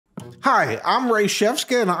Hi, I'm Ray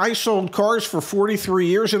Shevska, and I sold cars for 43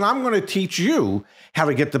 years, and I'm going to teach you how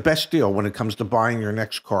to get the best deal when it comes to buying your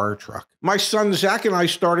next car or truck. My son Zach and I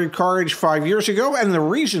started CarEdge 5 years ago, and the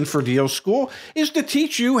reason for Deal School is to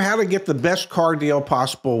teach you how to get the best car deal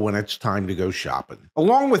possible when it's time to go shopping.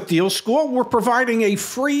 Along with Deal School, we're providing a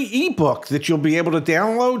free ebook that you'll be able to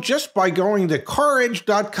download just by going to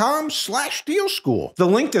caredge.com/dealschool. The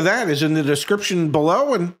link to that is in the description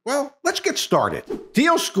below, and well, let's get started.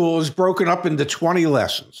 Deal School is broken up into 20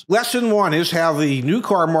 lessons. Lesson 1 is how the new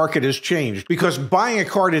car market has changed, because buying a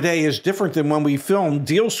car today is different than when we filmed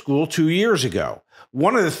Deal School 2 years ago.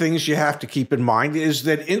 One of the things you have to keep in mind is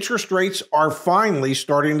that interest rates are finally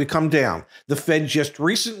starting to come down. The Fed just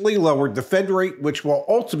recently lowered the Fed rate, which will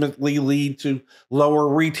ultimately lead to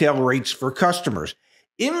lower retail rates for customers.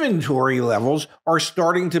 Inventory levels are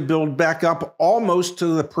starting to build back up almost to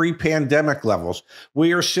the pre-pandemic levels.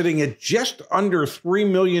 We are sitting at just under 3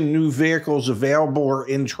 million new vehicles available or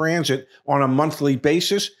in transit on a monthly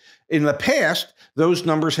basis. In the past, those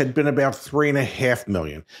numbers had been about 3.5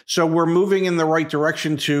 million. So we're moving in the right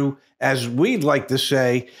direction to, as we'd like to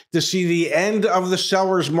say, to see the end of the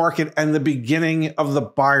seller's market and the beginning of the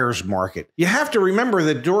buyer's market. You have to remember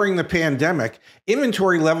that during the pandemic,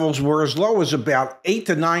 inventory levels were as low as about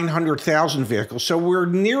 800,000 to 900,000 vehicles. So we're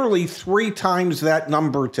nearly 3 times that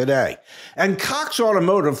number today. And Cox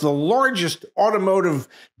Automotive, the largest automotive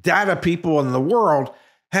data people in the world,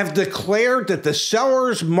 have declared that the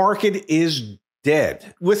seller's market is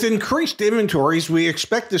dead. With increased inventories, we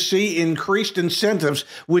expect to see increased incentives,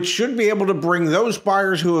 which should be able to bring those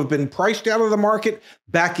buyers who have been priced out of the market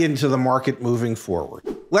back into the market moving forward.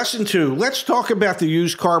 Lesson 2, let's talk about the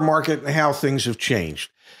used car market and how things have changed.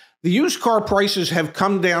 The used car prices have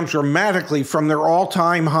come down dramatically from their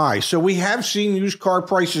all-time high, so we have seen used car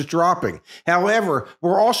prices dropping. However,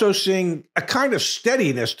 we're also seeing a kind of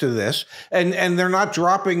steadiness to this, and they're not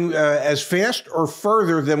dropping as fast or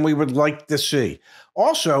further than we would like to see.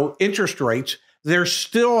 Also, interest rates, they're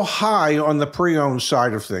still high on the pre-owned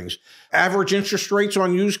side of things. Average interest rates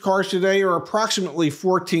on used cars today are approximately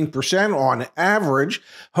 14% on average.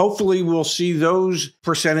 Hopefully, we'll see those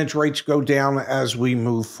percentage rates go down as we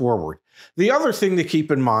move forward. The other thing to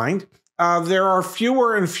keep in mind, there are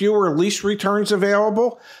fewer and fewer lease returns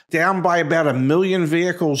available, down by about 1 million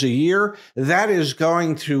vehicles a year. That is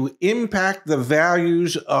going to impact the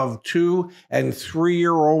values of 2- and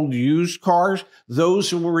 3-year-old used cars.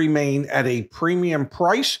 Those will remain at a premium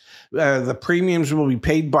price. The premiums will be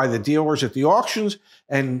paid by the dealers at the auctions,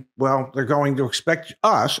 and, well, they're going to expect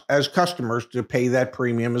us as customers to pay that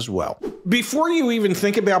premium as well. Before you even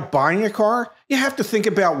think about buying a car, you have to think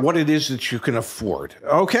about what it is that you can afford,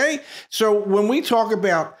 okay? So when we talk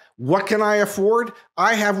about what can I afford,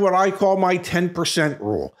 I have what I call my 10%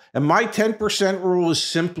 rule. And my 10% rule is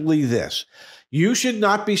simply this. You should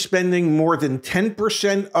not be spending more than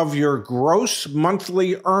 10% of your gross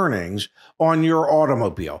monthly earnings on your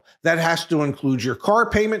automobile. That has to include your car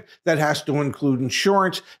payment. That has to include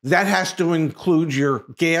insurance. That has to include your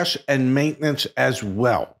gas and maintenance as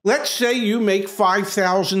well. Let's say you make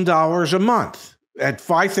 $5,000 a month. At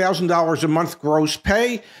 $5,000 a month gross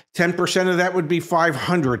pay, 10% of that would be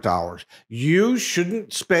 $500. You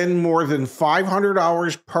shouldn't spend more than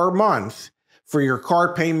 $500 per month for your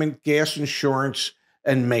car payment, gas insurance,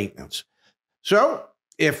 and maintenance. So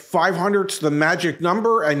if 500 is the magic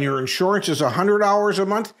number and your insurance is $100 a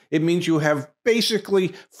month, it means you have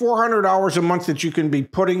basically $400 a month that you can be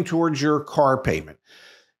putting towards your car payment.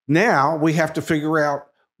 Now we have to figure out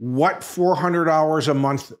what $400 a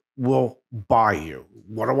month will buy you.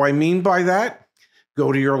 What do I mean by that?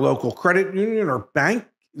 Go to your local credit union or bank,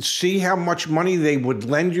 see how much money they would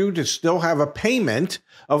lend you to still have a payment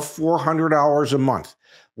of $400 a month.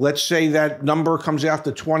 Let's say that number comes out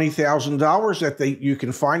to $20,000 that you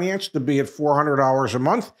can finance to be at $400 a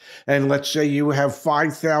month. And let's say you have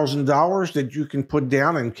 $5,000 that you can put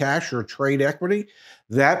down in cash or trade equity.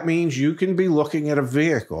 That means you can be looking at a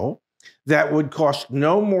vehicle that would cost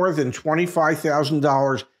no more than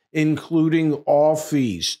 $25,000, including all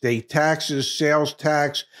fees, state taxes, sales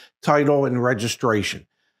tax, title, and registration.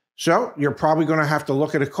 So you're probably going to have to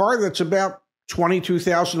look at a car that's about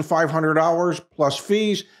 $22,500 plus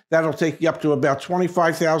fees. That'll take you up to about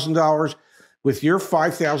 $25,000. With your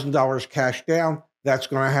 $5,000 cash down, that's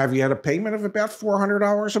going to have you at a payment of about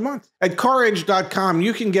 $400 a month. At CarEdge.com,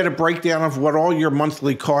 you can get a breakdown of what all your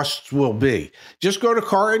monthly costs will be. Just go to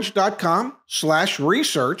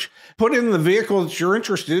CarEdge.com/research, put in the vehicle that you're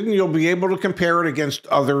interested in, and you'll be able to compare it against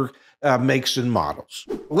other makes and models.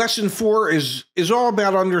 Lesson 4 is all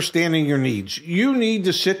about understanding your needs. You need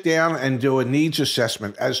to sit down and do a needs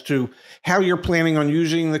assessment as to how you're planning on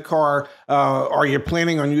using the car. Are you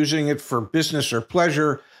planning on using it for business or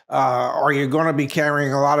pleasure? Are you going to be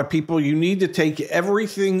carrying a lot of people? You need to take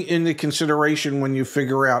everything into consideration when you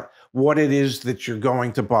figure out what it is that you're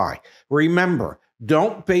going to buy. Remember,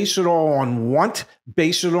 don't base it all on want,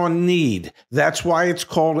 base it on need. That's why it's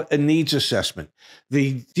called a needs assessment.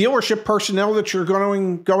 The dealership personnel that you're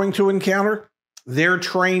going to encounter, they're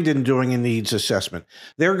trained in doing a needs assessment.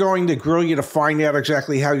 They're going to grill you to find out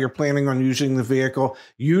exactly how you're planning on using the vehicle.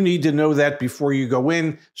 You need to know that before you go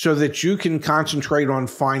in so that you can concentrate on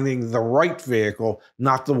finding the right vehicle,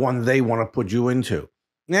 not the one they want to put you into.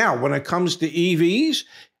 Now, when it comes to EVs,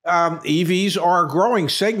 EVs are a growing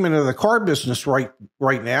segment of the car business right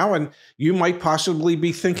now, and you might possibly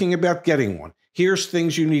be thinking about getting one. Here's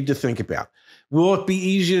things you need to think about. Will it be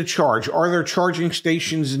easy to charge? Are there charging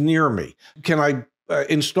stations near me? Can I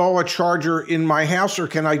install a charger in my house, or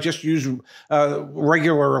can I just use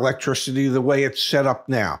regular electricity the way it's set up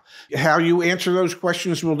now? How you answer those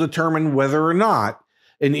questions will determine whether or not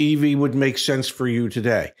an EV would make sense for you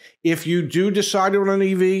today. If you do decide on an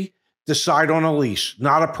EV, decide on a lease,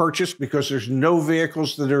 not a purchase, because there's no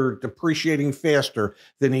vehicles that are depreciating faster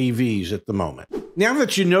than EVs at the moment. Now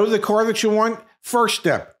that you know the car that you want, first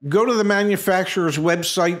step, go to the manufacturer's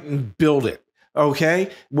website and build it. Okay?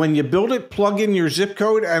 When you build it, plug in your zip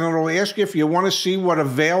code and it'll ask you if you want to see what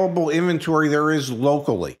available inventory there is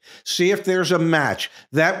locally. See if there's a match.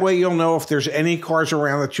 That way you'll know if there's any cars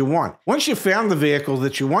around that you want. Once you've found the vehicle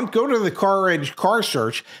that you want, go to the CarEdge car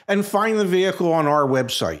search and find the vehicle on our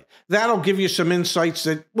website. That'll give you some insights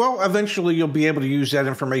that, well, eventually you'll be able to use that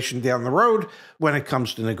information down the road when it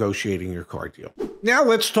comes to negotiating your car deal. Now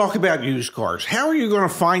let's talk about used cars. How are you going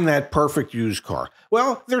to find that perfect used car?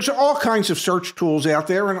 Well, there's all kinds of search tools out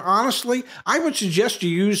there, and honestly, I would suggest you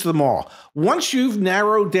use them all. Once you've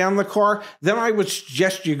narrowed down the car, then I would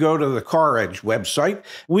suggest you go to the CarEdge website.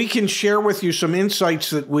 We can share with you some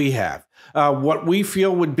insights that we have. What we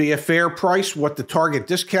feel would be a fair price, what the target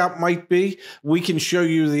discount might be. We can show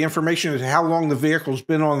you the information as to how long the vehicle's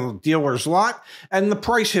been on the dealer's lot and the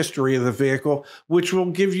price history of the vehicle, which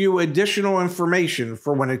will give you additional information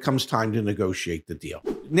for when it comes time to negotiate the deal.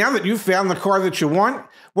 Now that you've found the car that you want,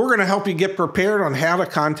 we're going to help you get prepared on how to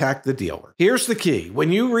contact the dealer. Here's the key.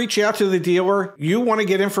 When you reach out to the dealer, you want to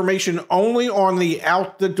get information only on the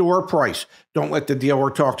out-the-door price. Don't let the dealer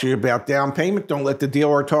talk to you about down payment. Don't let the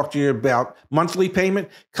dealer talk to you about monthly payment.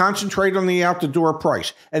 Concentrate on the out-the-door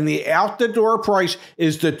price. And the out-the-door price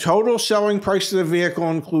is the total selling price of the vehicle,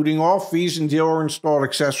 including all fees and dealer-installed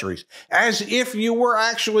accessories. As if you were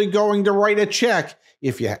actually going to write a check,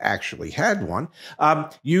 if you actually had one,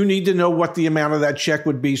 you need to know what the amount of that check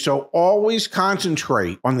would be. So always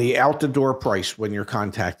concentrate on the out-the-door price when you're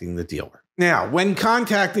contacting the dealer. Now, when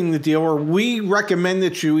contacting the dealer, we recommend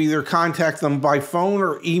that you either contact them by phone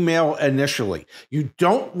or email initially. You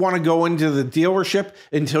don't want to go into the dealership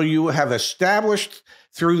until you have established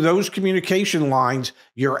through those communication lines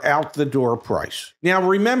your out-the-door price. Now,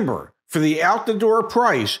 remember, for the out-the-door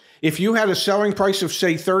price, if you had a selling price of,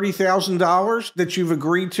 say, $30,000 that you've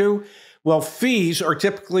agreed to, well, fees are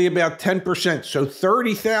typically about 10%. So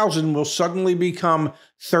 $30,000 will suddenly become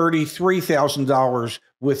 $33,000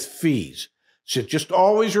 with fees. So just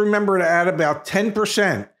always remember to add about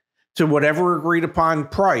 10% to whatever agreed upon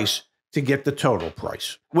price to get the total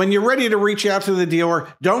price. When you're ready to reach out to the dealer,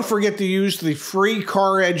 don't forget to use the free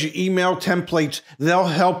CarEdge email templates. They'll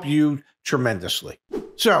help you tremendously.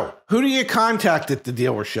 So, who do you contact at the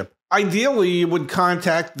dealership? Ideally, you would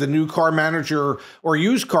contact the new car manager or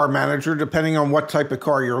used car manager, depending on what type of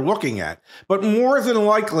car you're looking at. But more than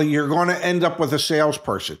likely, you're going to end up with a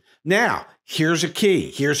salesperson. Now, here's a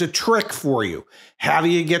key. Here's a trick for you. How do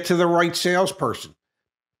you get to the right salesperson?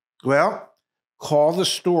 Well, call the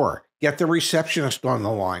store. Get the receptionist on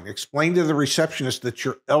the line. Explain to the receptionist that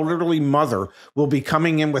your elderly mother will be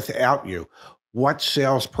coming in without you. What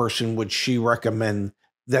salesperson would she recommend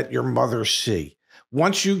that your mother see?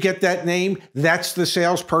 Once you get that name, that's the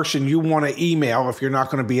salesperson you want to email if you're not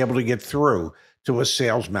going to be able to get through to a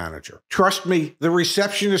sales manager. Trust me, the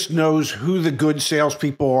receptionist knows who the good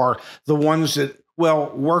salespeople are, the ones that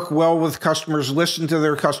Well, work well with customers, listen to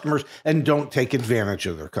their customers, and don't take advantage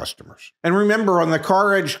of their customers. And remember, on the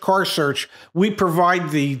CarEdge car search, we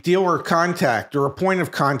provide the dealer contact or a point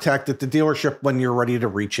of contact at the dealership when you're ready to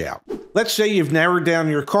reach out. Let's say you've narrowed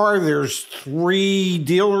down your car, there's 3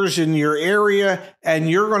 dealers in your area, and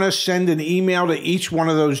you're going to send an email to each one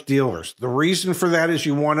of those dealers. The reason for that is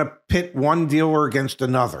you want to pit one dealer against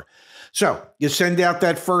another. So you send out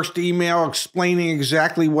that first email explaining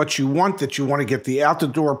exactly what you want, that you want to get the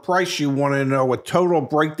out-the-door price. You want to know a total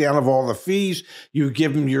breakdown of all the fees. You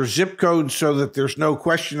give them your zip code so that there's no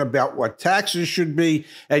question about what taxes should be,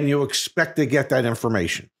 and you expect to get that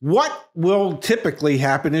information. What will typically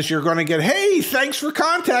happen is you're going to get, hey, thanks for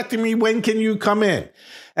contacting me. When can you come in?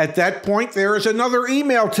 At that point, there is another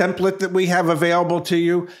email template that we have available to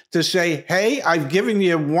you to say, hey, I've given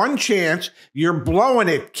you one chance. You're blowing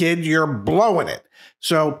it, kid. You're blowing it.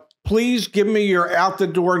 So please give me your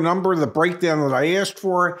out-the-door number, the breakdown that I asked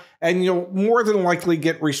for, and you'll more than likely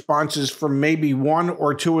get responses from maybe 1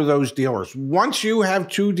 or 2 of those dealers. Once you have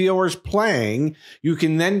 2 dealers playing, you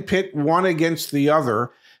can then pit one against the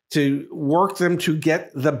other to work them to get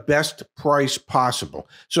the best price possible.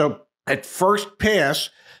 So at first pass,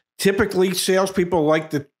 typically salespeople like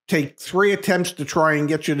to take 3 attempts to try and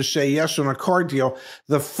get you to say yes on a car deal.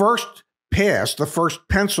 The first pass, the first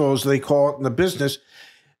pencil, as they call it in the business,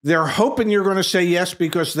 they're hoping you're going to say yes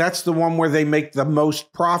because that's the one where they make the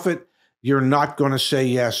most profit. You're not going to say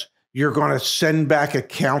yes. You're going to send back a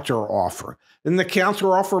counter offer. And the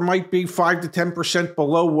counter offer might be 5 to 10%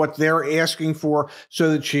 below what they're asking for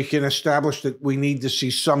so that you can establish that we need to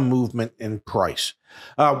see some movement in price.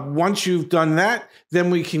 Once you've done that,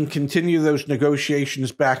 then we can continue those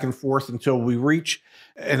negotiations back and forth until we reach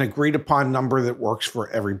an agreed upon number that works for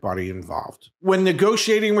everybody involved. When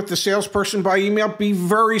negotiating with the salesperson by email, be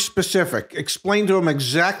very specific. Explain to them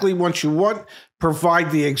exactly what you want.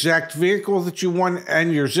 Provide the exact vehicle that you want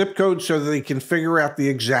and your zip code so that they can figure out the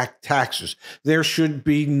exact taxes. There should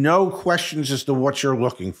be no questions as to what you're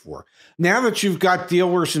looking for. Now that you've got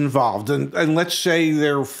dealers involved, and let's say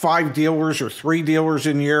there are 5 dealers or 3 dealers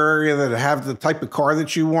in your area that have the type of car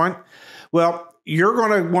that you want, well, you're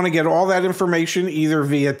going to want to get all that information either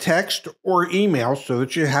via text or email so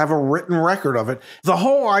that you have a written record of it. The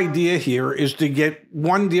whole idea here is to get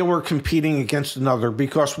one dealer competing against another,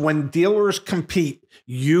 because when dealers compete,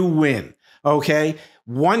 you win, okay?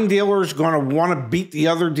 One dealer is going to want to beat the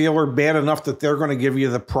other dealer bad enough that they're going to give you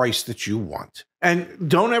the price that you want. And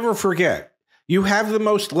don't ever forget, you have the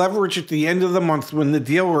most leverage at the end of the month when the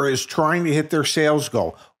dealer is trying to hit their sales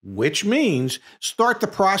goal, which means start the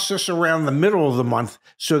process around the middle of the month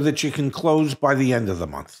so that you can close by the end of the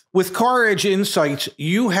month. With CarEdge Insights,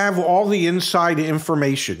 you have all the inside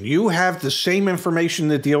information. You have the same information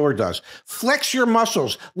the dealer does. Flex your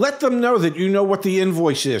muscles. Let them know that you know what the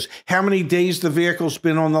invoice is, how many days the vehicle's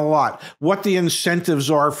been on the lot, what the incentives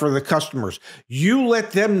are for the customers. You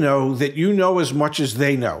let them know that you know as much as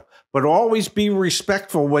they know, but always be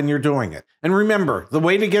respectful when you're doing it. And remember, the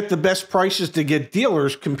way to get the best price is to get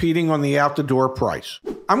dealers competing on the out-the-door price.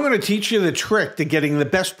 I'm going to teach you the trick to getting the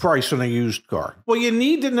best price on a used car. Well, you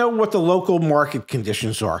need to know what the local market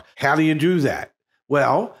conditions are. How do you do that?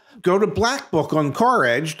 Well, go to Black Book on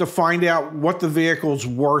CarEdge to find out what the vehicle's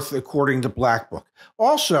worth according to Black Book.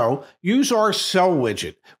 Also, use our Sell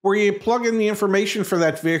widget, where you plug in the information for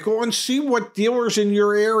that vehicle and see what dealers in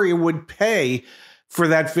your area would pay for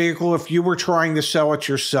that vehicle if you were trying to sell it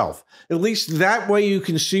yourself. At least that way you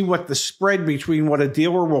can see what the spread between what a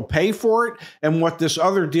dealer will pay for it and what this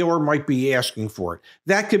other dealer might be asking for it.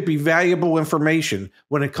 That could be valuable information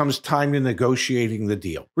when it comes time to negotiating the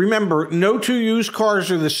deal. Remember, no 2 used cars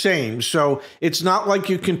are the same, so it's not like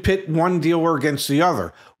you can pit one dealer against the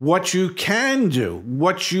other. What you can do,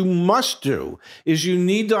 what you must do, is you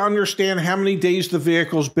need to understand how many days the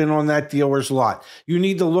vehicle's been on that dealer's lot. You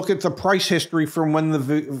need to look at the price history from when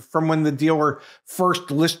the dealer first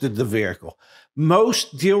listed the vehicle.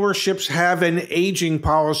 Most dealerships have an aging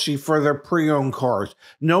policy for their pre-owned cars.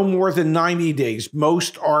 No more than 90 days.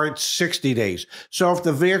 Most are at 60 days. So if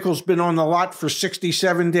the vehicle's been on the lot for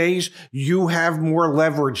 67 days, you have more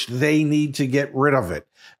leverage. They need to get rid of it.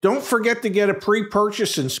 Don't forget to get a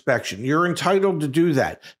pre-purchase inspection. You're entitled to do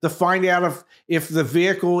that to find out if the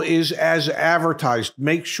vehicle is as advertised.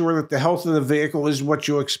 Make sure that the health of the vehicle is what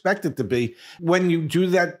you expect it to be. When you do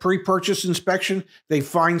that pre-purchase inspection, they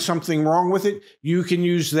find something wrong with it, you can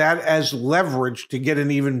use that as leverage to get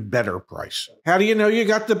an even better price. How do you know you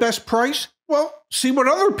got the best price? Well, see what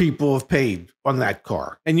other people have paid on that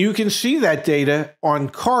car. And you can see that data on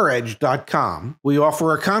CarEdge.com. We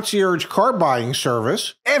offer a concierge car buying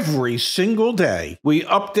service every single day. We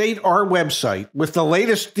update our website with the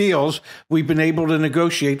latest deals we've been able to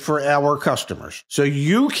negotiate for our customers, so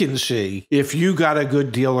you can see if you got a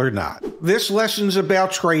good deal or not. This lesson's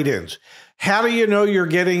about trade-ins. How do you know you're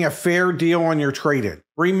getting a fair deal on your trade-in?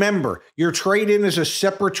 Remember, your trade-in is a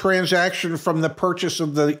separate transaction from the purchase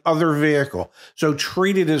of the other vehicle, so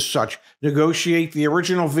treat it as such. Negotiate the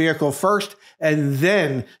original vehicle first, and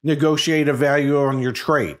then negotiate a value on your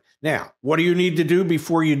trade. Now, what do you need to do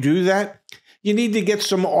before you do that? You need to get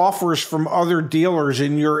some offers from other dealers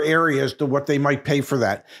in your area as to what they might pay for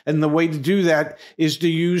that. And the way to do that is to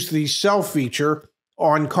use the sell feature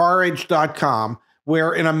on CarEdge.com,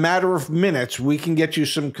 where in a matter of minutes, we can get you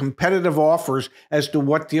some competitive offers as to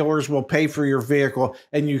what dealers will pay for your vehicle,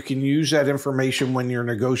 and you can use that information when you're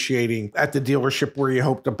negotiating at the dealership where you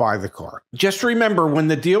hope to buy the car. Just remember, when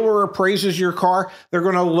the dealer appraises your car, they're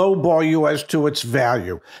going to lowball you as to its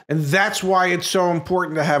value, and that's why it's so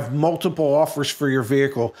important to have multiple offers for your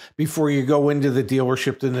vehicle before you go into the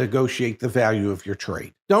dealership to negotiate the value of your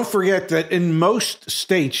trade. Don't forget that in most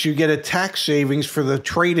states, you get a tax savings for the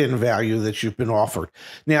trade-in value that you've been offered.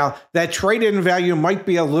 Now, that trade-in value might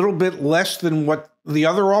be a little bit less than what the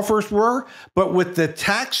other offers were, but with the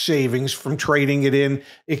tax savings from trading it in,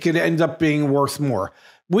 it could end up being worth more.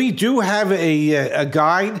 We do have a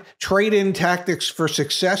guide, Trade-in Tactics for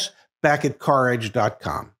Success, back at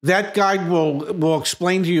CarEdge.com. That guide will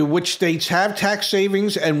explain to you which states have tax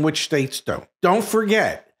savings and which states don't. Don't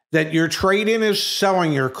forget that your trade-in is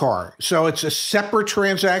selling your car. So it's a separate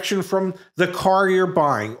transaction from the car you're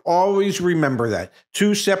buying. Always remember that.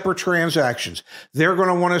 Two separate transactions. They're going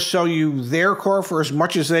to want to sell you their car for as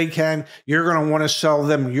much as they can. You're going to want to sell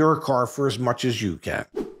them your car for as much as you can.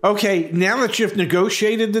 Okay, now that you've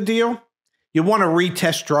negotiated the deal, you want to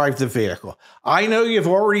retest drive the vehicle. I know you've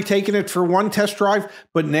already taken it for one test drive,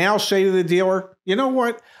 but now say to the dealer, you know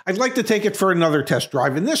what? I'd like to take it for another test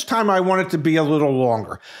drive, and this time I want it to be a little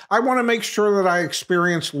longer. I want to make sure that I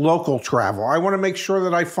experience local travel. I want to make sure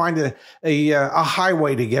that I find a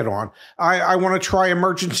highway to get on. I want to try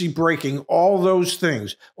emergency braking, all those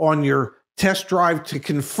things on your test drive to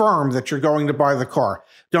confirm that you're going to buy the car.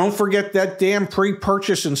 Don't forget that damn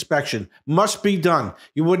pre-purchase inspection must be done.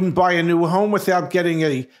 You wouldn't buy a new home without getting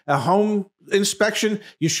a home inspection.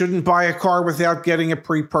 You shouldn't buy a car without getting a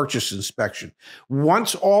pre-purchase inspection.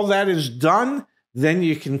 Once all that is done, then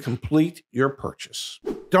you can complete your purchase.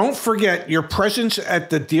 Don't forget, your presence at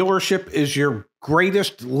the dealership is your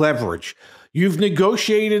greatest leverage. You've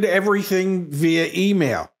negotiated everything via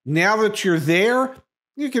email. Now that you're there,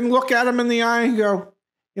 you can look at them in the eye and go,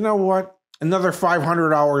 you know what? Another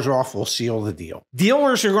 $500 off will seal the deal.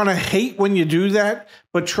 Dealers are going to hate when you do that,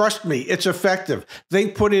 but trust me, it's effective. They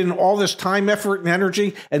put in all this time, effort, and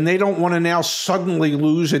energy, and they don't want to now suddenly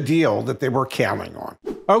lose a deal that they were counting on.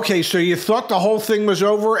 Okay, so you thought the whole thing was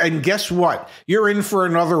over, and guess what? You're in for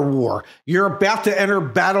another war. You're about to enter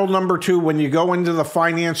battle number 2 when you go into the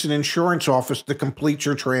finance and insurance office to complete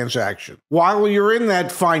your transaction. While you're in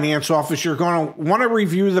that finance office, you're going to want to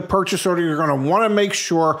review the purchase order. You're going to want to make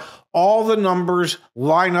sure all the numbers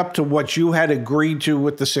line up to what you had agreed to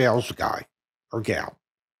with the sales guy or gal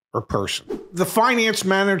or person. The finance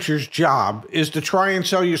manager's job is to try and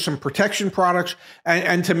sell you some protection products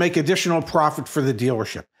and to make additional profit for the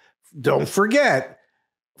dealership. Don't forget,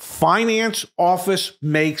 finance office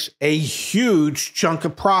makes a huge chunk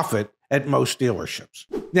of profit at most dealerships.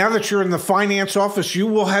 Now that you're in the finance office, you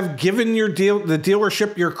will have given the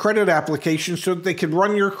dealership your credit application so that they can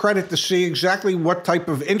run your credit to see exactly what type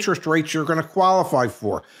of interest rates you're going to qualify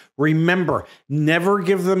for. Remember, never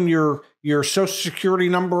give them your social security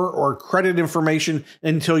number or credit information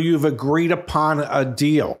until you've agreed upon a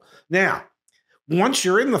deal. Now, once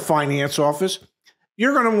you're in the finance office,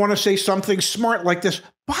 you're going to want to say something smart like this.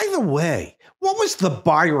 By the way, what was the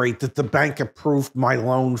buy rate that the bank approved my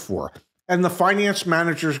loan for? And the finance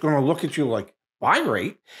manager is going to look at you like, buy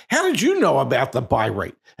rate? How did you know about the buy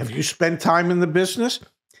rate? Have you spent time in the business?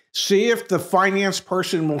 See if the finance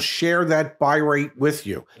person will share that buy rate with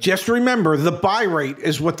you. Just remember, the buy rate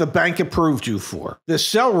is what the bank approved you for. The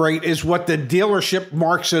sell rate is what the dealership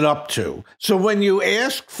marks it up to. So when you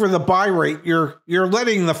ask for the buy rate, you're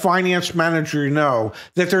letting the finance manager know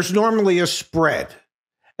that there's normally a spread.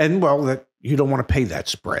 And well, that you don't want to pay that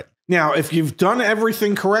spread. Now, if you've done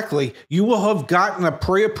everything correctly, you will have gotten a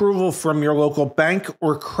pre-approval from your local bank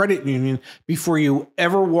or credit union before you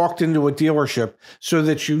ever walked into a dealership so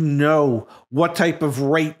that you know what type of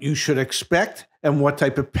rate you should expect and what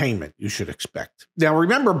type of payment you should expect. Now,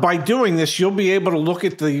 remember, by doing this, you'll be able to look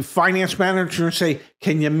at the finance manager and say,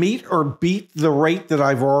 can you meet or beat the rate that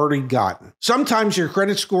I've already gotten? Sometimes your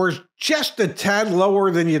credit score is just a tad lower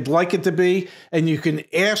than you'd like it to be, and you can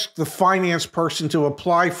ask the finance person to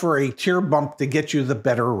apply for a tier bump to get you the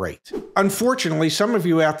better rate. Unfortunately, some of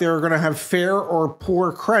you out there are going to have fair or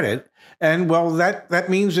poor credit, and well, that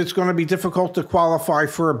means it's going to be difficult to qualify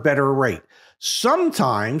for a better rate.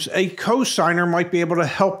 Sometimes a cosigner might be able to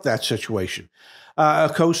help that situation, a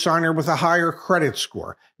cosigner with a higher credit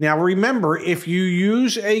score. Now, remember, if you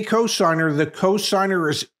use a cosigner, the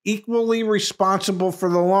cosigner is equally responsible for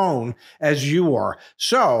the loan as you are.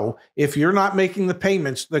 So if you're not making the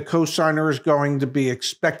payments, the cosigner is going to be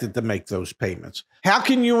expected to make those payments. How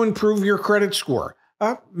can you improve your credit score?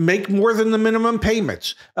 Make more than the minimum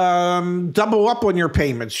payments. Double up on your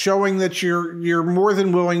payments, showing that you're more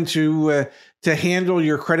than willing to handle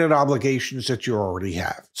your credit obligations that you already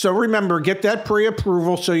have. So remember, get that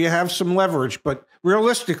pre-approval so you have some leverage. But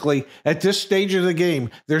realistically, at this stage of the game,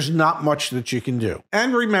 there's not much that you can do.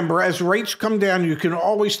 And remember, as rates come down, you can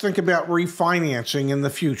always think about refinancing in the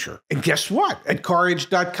future. And guess what? At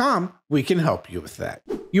CarEdge.com, we can help you with that.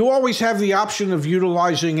 You always have the option of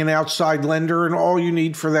utilizing an outside lender, and all you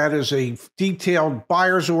need for that is a detailed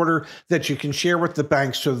buyer's order that you can share with the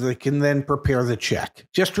bank so they can then prepare the check.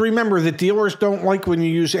 Just remember that dealers don't like when you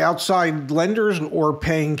use outside lenders or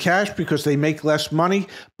paying cash because they make less money,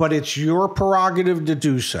 but it's your prerogative to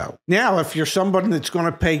do so. Now, if you're somebody that's going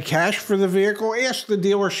to pay cash for the vehicle, ask the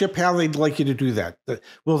dealership how they'd like you to do that.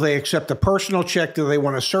 Will they accept a personal check? Do they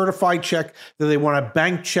want a certified check? Do they want a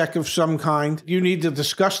bank check of some kind? You need to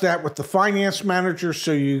discuss that with the finance manager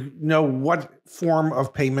so you know what form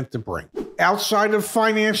of payment to bring. Outside of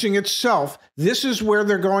financing itself, this is where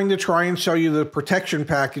they're going to try and sell you the protection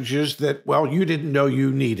packages that, well, you didn't know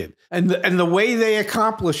you needed. And the way they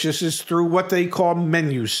accomplish this is through what they call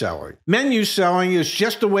menu selling. Menu selling is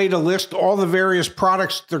just a way to list all the various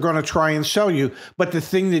products they're going to try and sell you. But the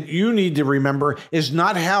thing that you need to remember is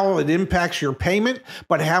not how it impacts your payment,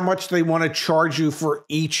 but how much they want to charge you for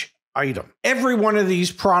each item. Every one of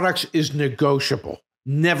these products is negotiable.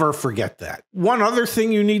 Never forget that. One other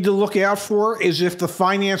thing you need to look out for is if the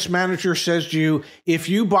finance manager says to you, if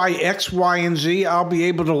you buy X, Y, and Z, I'll be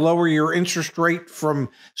able to lower your interest rate from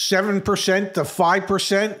 7% to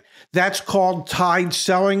 5%. That's called tied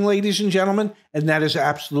selling, ladies and gentlemen, and that is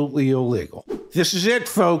absolutely illegal. This is it,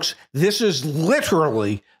 folks. This is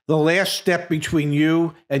literally the last step between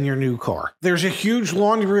you and your new car. There's a huge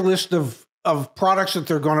laundry list of products that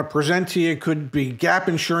they're going to present to you. It could be gap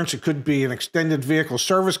insurance. It could be an extended vehicle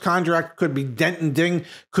service contract. It could be dent and ding.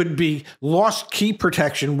 Could be lost key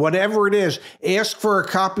protection. Whatever it is, ask for a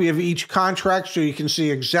copy of each contract so you can see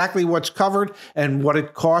exactly what's covered and what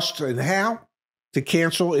it costs and how to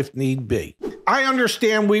cancel if need be. I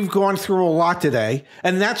understand we've gone through a lot today,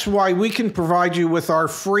 and that's why we can provide you with our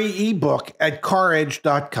free ebook at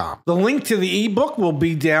CarEdge.com. The link to the ebook will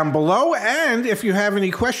be down below, and if you have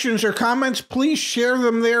any questions or comments, please share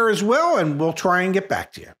them there as well, and we'll try and get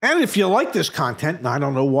back to you. And if you like this content, and I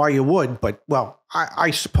don't know why you would, but, well,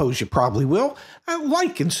 I suppose you probably will,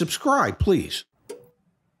 like and subscribe, please.